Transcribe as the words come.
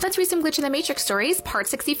Let's read some Glitch in the Matrix stories, part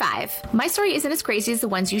 65. My story isn't as crazy as the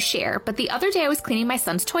ones you share, but the other day I was cleaning my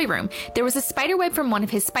son's toy room. There was a spider web from one of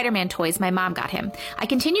his Spider-Man toys my mom got him. I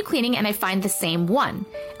continue cleaning and I find the same one.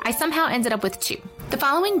 I somehow ended up with 2. The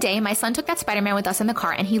following day, my son took that Spider-Man with us in the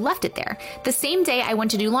car and he left it there. The same day I went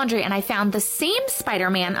to do laundry and I found the same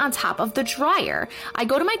Spider-Man on top of the dryer. I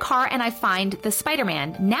go to my car and I find the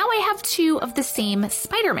Spider-Man. Now I have 2 of the same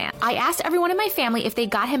Spider-Man. I asked everyone in my family if they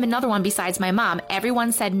got him another one besides my mom.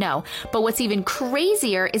 Everyone said no. But what's even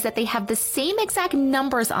crazier is that they have the same exact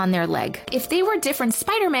numbers on their leg. If they were different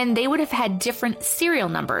Spider-Men, they would have had different serial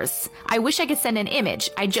numbers. I wish I could send an image.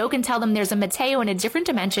 I joke and tell them there's a Mateo in a different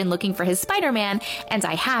dimension looking for his Spider-Man, and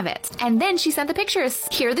I have it. And then she sent the pictures.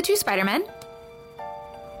 Here are the 2 Spider-Men.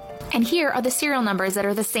 And here are the serial numbers that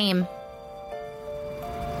are the same.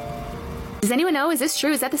 Does anyone know? Is this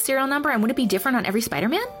true? Is that the serial number? And would it be different on every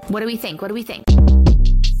Spider-Man? What do we think? What do we think?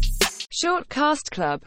 Short Cast Club.